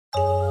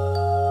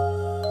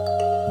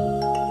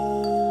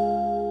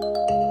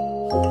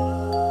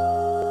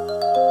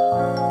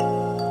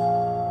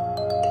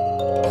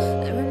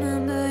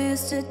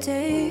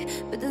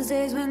those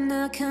days when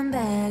I come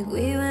back,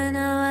 we went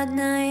out at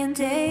night and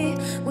day.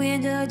 We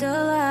enjoyed the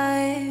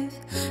life.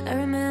 I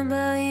remember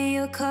in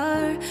your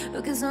car,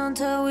 looking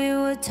until we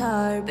were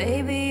tired.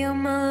 Baby, you're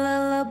my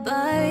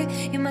lullaby,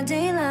 you're my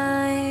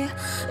daylight.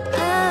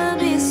 I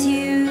miss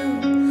you,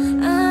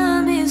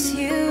 I miss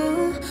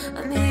you.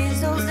 I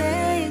miss those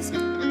days,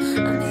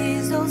 I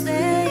miss those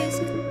days.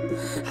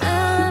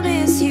 I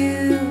miss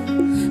you,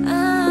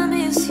 I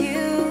miss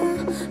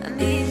you. I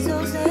miss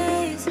those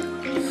days,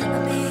 I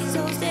miss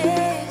those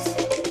days.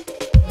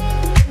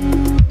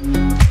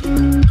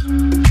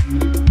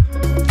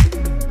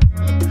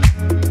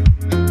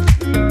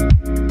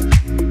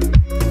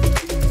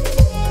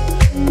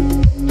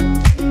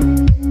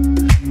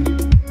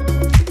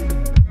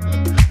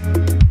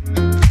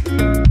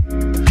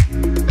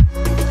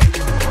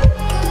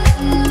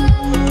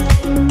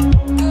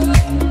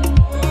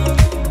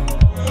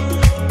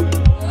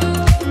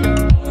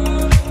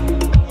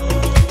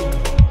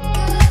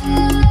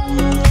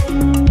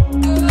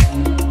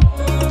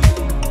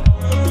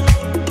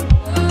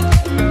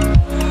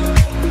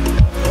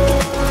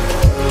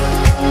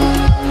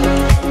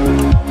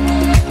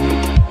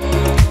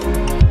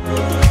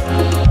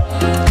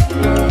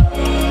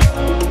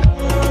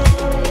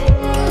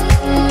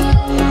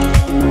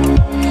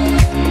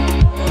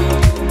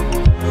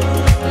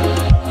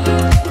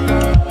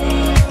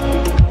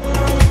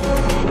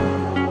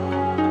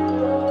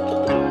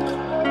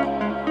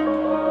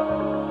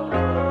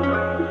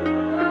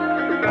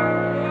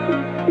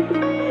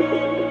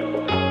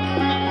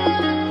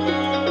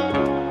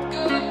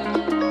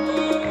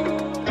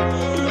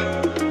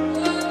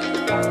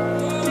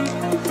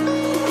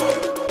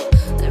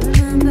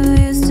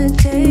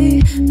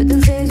 But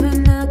those days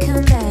when I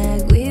come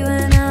back, we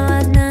went out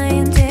at night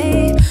and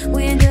day.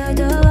 We enjoyed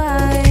the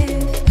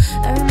life.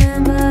 I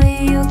remember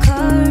in your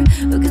car,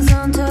 looking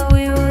until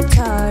we were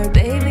tired.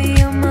 Baby,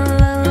 you're my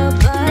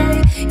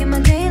lullaby, you're my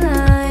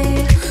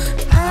daylight.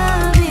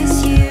 I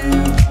miss you,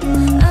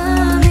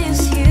 I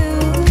miss you.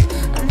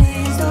 I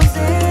miss those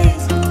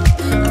days,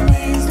 I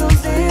miss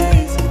those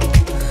days.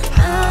 I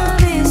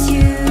miss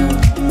you,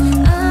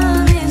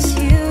 I miss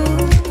you.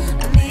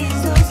 I miss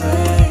those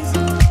days,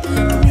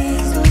 I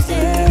miss those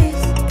days.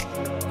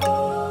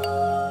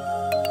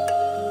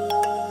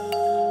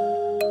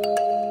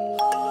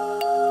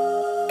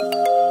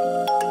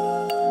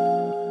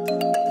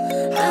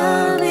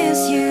 I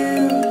miss you,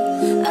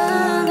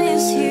 I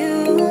miss you.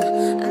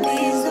 I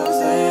miss those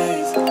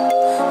days,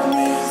 I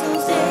miss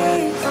those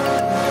days.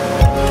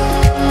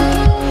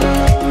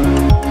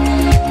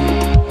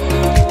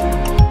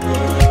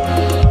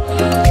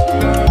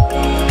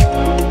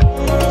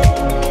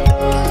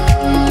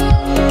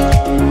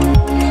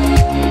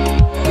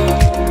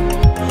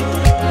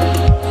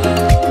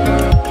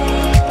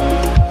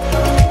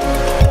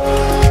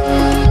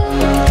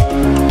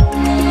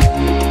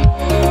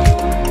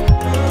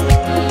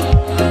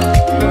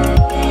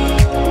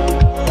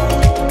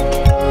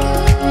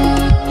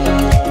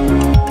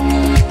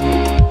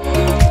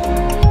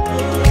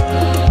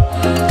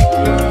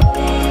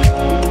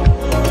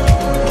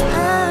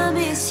 I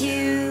miss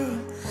you,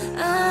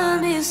 I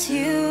miss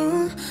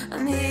you. I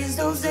miss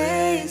those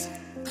days,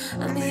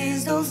 I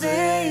miss those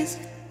days.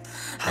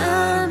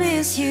 I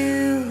miss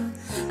you,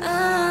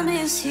 I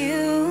miss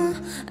you.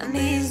 I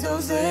miss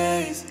those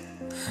days,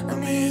 I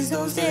miss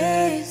those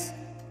days.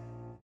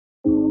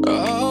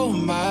 Oh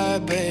my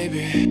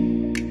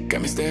baby,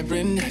 got me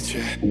staring at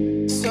you.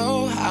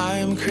 So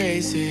I'm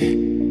crazy.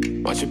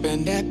 Won't you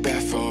bend that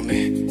back for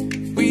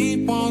me?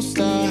 We won't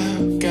stop.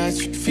 Got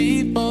your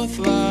feet both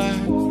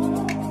locked.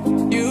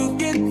 You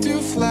get to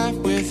fly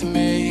with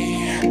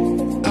me.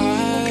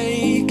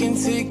 I can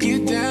take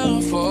you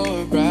down for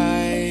a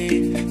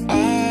ride.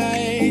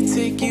 I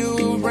take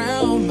you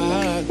around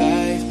my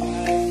life.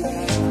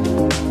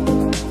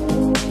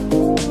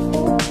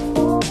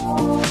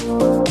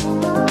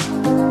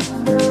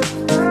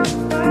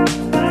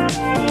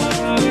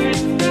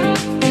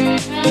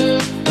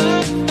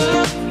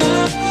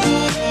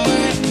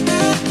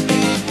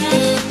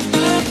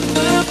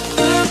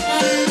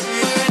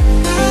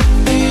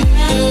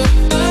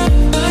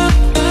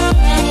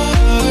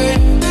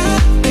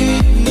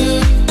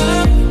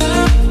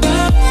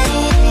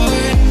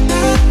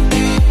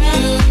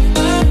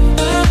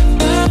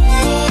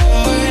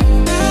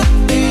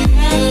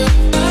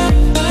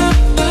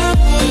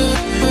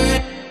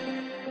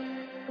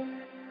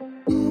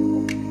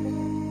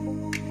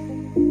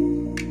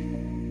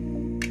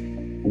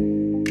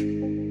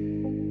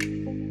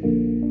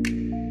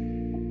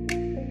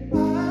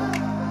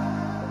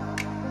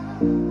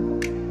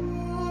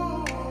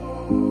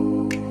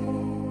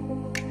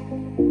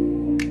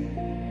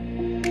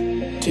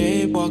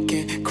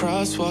 Jaywalking,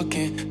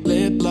 crosswalking,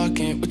 lip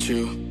locking with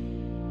you.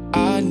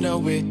 I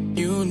know it,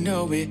 you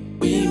know it,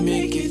 we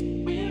make it.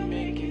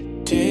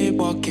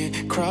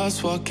 Jaywalking,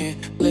 crosswalking,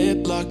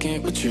 lip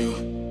locking with you.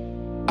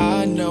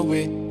 I know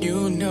it,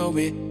 you know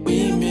it,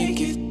 we make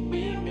it.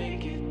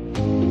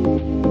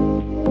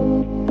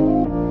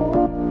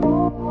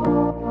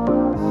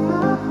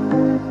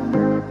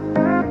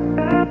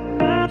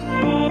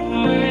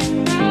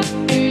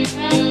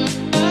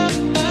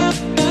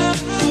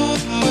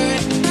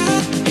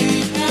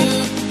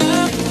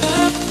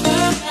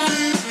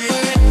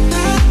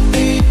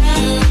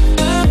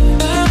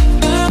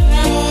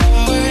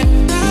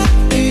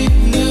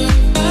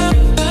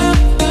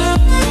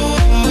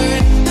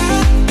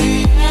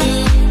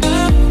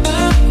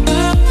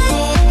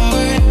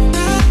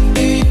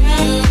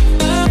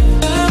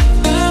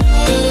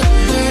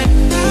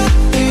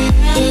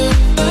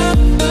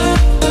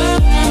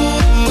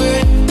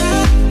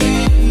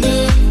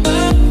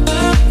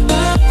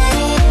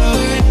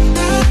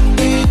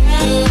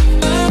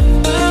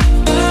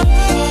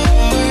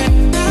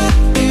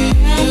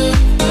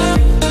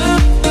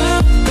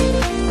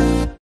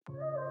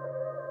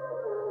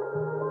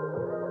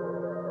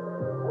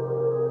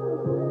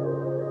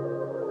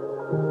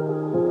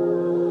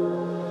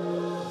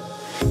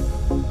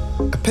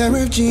 pair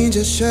of jeans,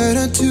 a shirt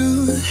or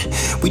two.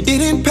 We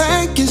didn't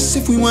pack as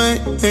if we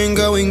weren't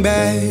going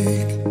back.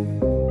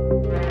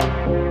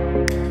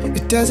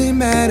 It doesn't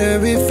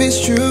matter if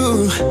it's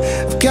true.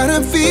 I've got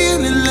a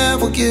feeling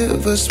love will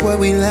give us what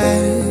we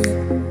lack.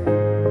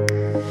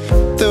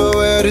 The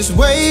world is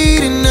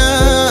waiting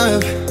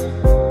up.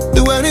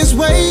 The world is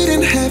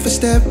waiting half a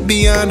step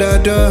beyond our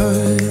door.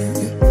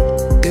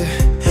 Yeah.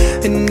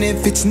 And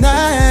if it's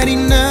not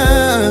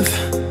enough,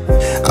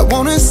 I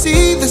wanna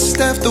see the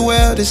stuff the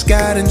world has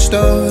got in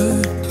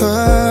store.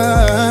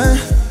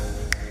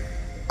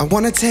 I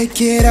wanna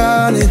take it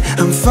all in,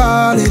 I'm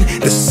falling.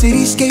 The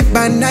cityscape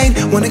by night,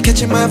 wanna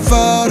catch in my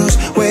photos.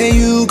 Where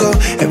you go,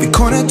 every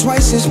corner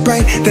twice as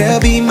bright.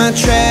 They'll be my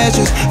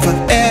treasures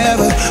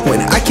forever.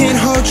 When I can't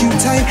hold you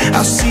tight,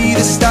 I'll see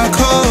the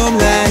Stockholm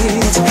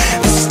lights.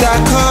 The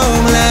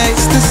Stockholm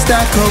lights, the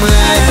Stockholm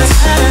lights.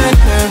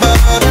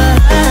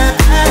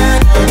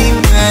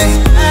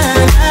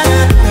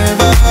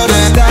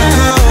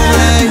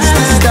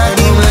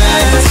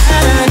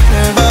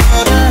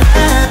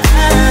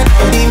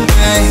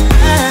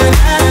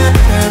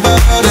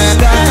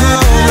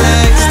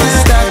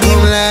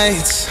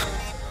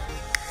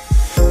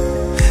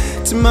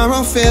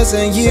 Tomorrow feels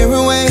a year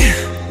away,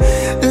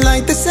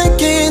 like the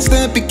seconds,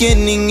 the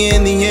beginning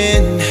and the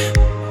end.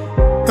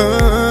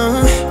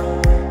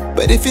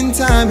 But if in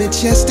time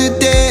it's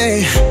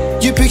yesterday,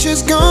 your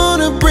picture's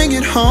gonna bring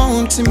it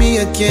home to me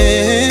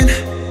again.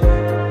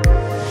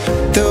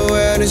 The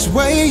world is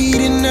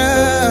waiting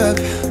up.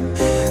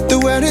 The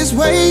world is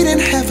waiting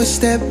half a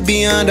step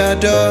beyond our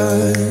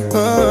door.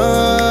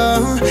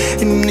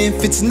 And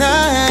if it's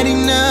not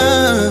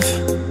enough,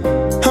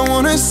 I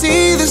wanna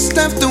see the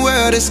stuff the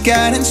world has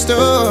got in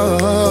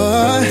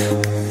store.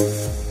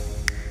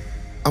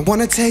 I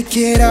wanna take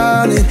it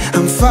all in,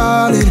 I'm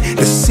falling.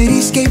 The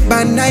cityscape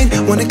by night,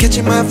 wanna catch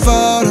in my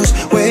photos.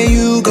 Where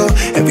you go,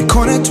 every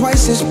corner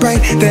twice as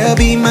bright. They'll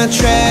be my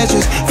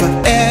treasures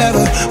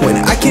forever. When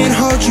I can't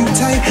hold you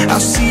tight, I'll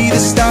see the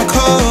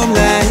Stockholm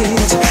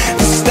lights.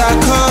 The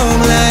Stockholm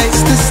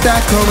lights, the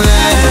Stockholm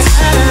lights.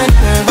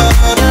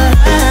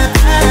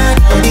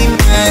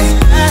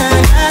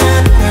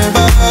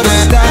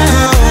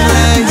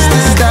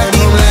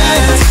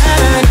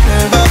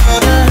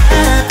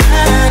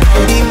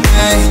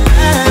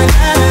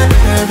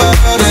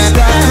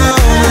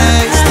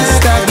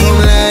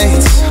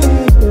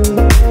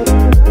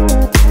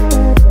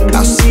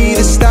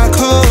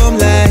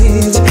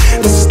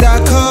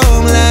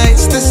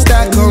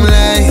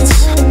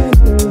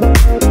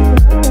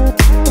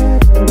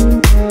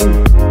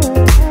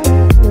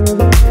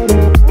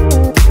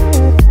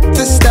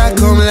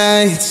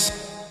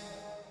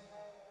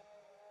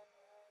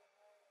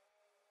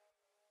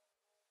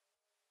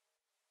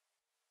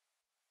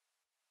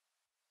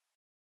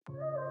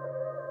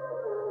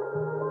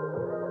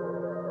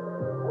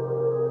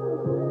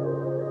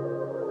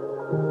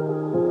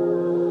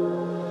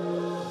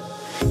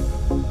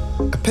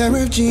 Pair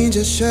of jeans,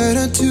 a shirt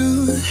or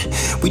two.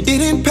 We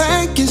didn't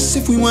pack as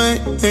if we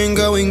weren't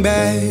going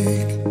back.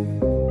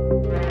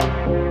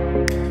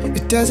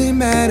 It doesn't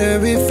matter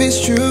if it's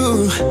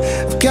true.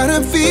 I've got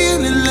a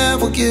feeling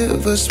love will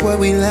give us what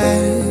we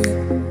lack.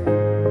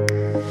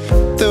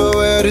 The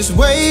world is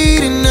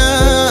waiting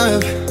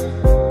up.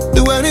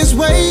 The world is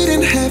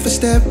waiting half a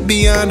step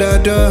beyond our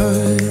door.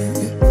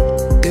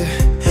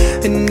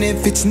 Yeah. And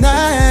if it's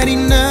not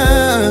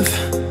enough,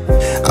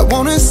 I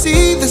wanna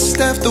see the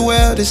stuff the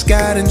world has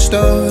got in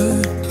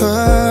store.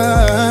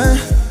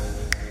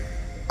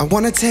 I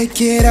wanna take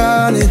it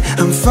all in,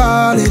 I'm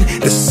falling.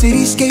 The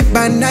cityscape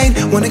by night,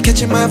 wanna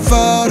catch in my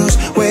photos.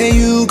 Where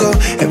you go,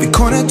 every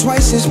corner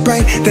twice as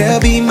bright. They'll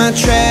be my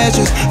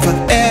treasures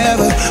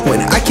forever.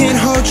 When I can't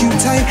hold you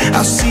tight,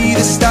 I'll see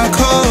the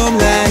Stockholm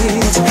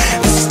lights.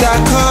 The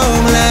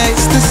Stockholm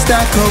lights, the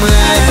Stockholm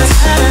lights.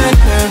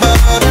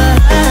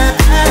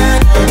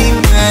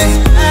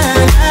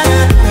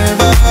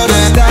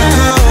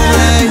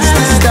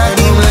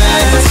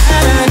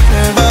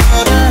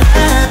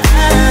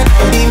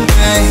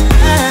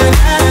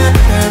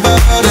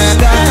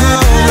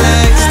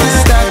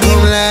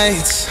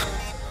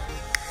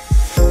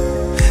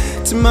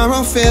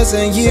 Tomorrow feels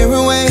a year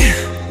away,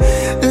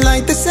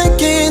 like the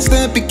seconds,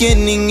 the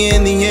beginning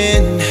and the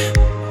end.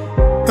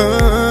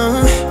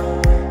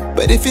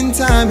 But if in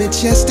time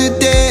it's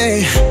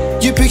yesterday,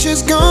 your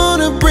picture's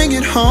gonna bring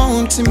it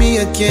home to me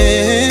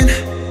again.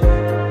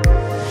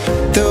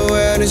 The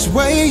world is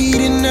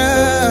waiting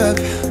up.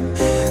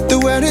 The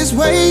world is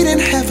waiting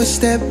half a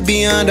step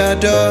beyond our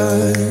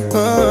door.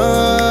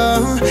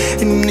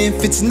 And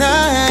if it's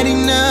not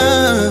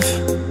enough,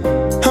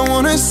 I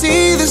wanna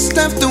see the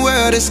stuff the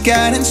world has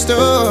got in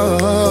store.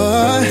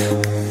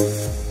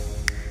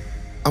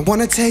 I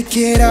wanna take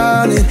it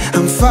all in,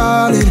 I'm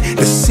falling.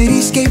 The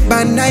cityscape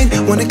by night,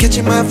 wanna catch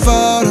in my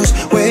photos.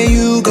 Where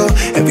you go,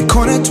 every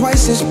corner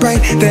twice as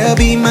bright. They'll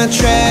be my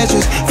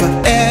treasures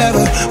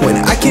forever. When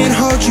I can't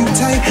hold you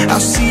tight, I'll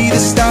see the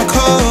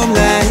Stockholm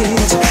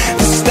lights.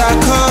 The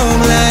Stockholm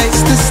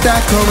lights, the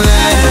Stockholm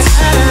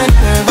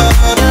lights.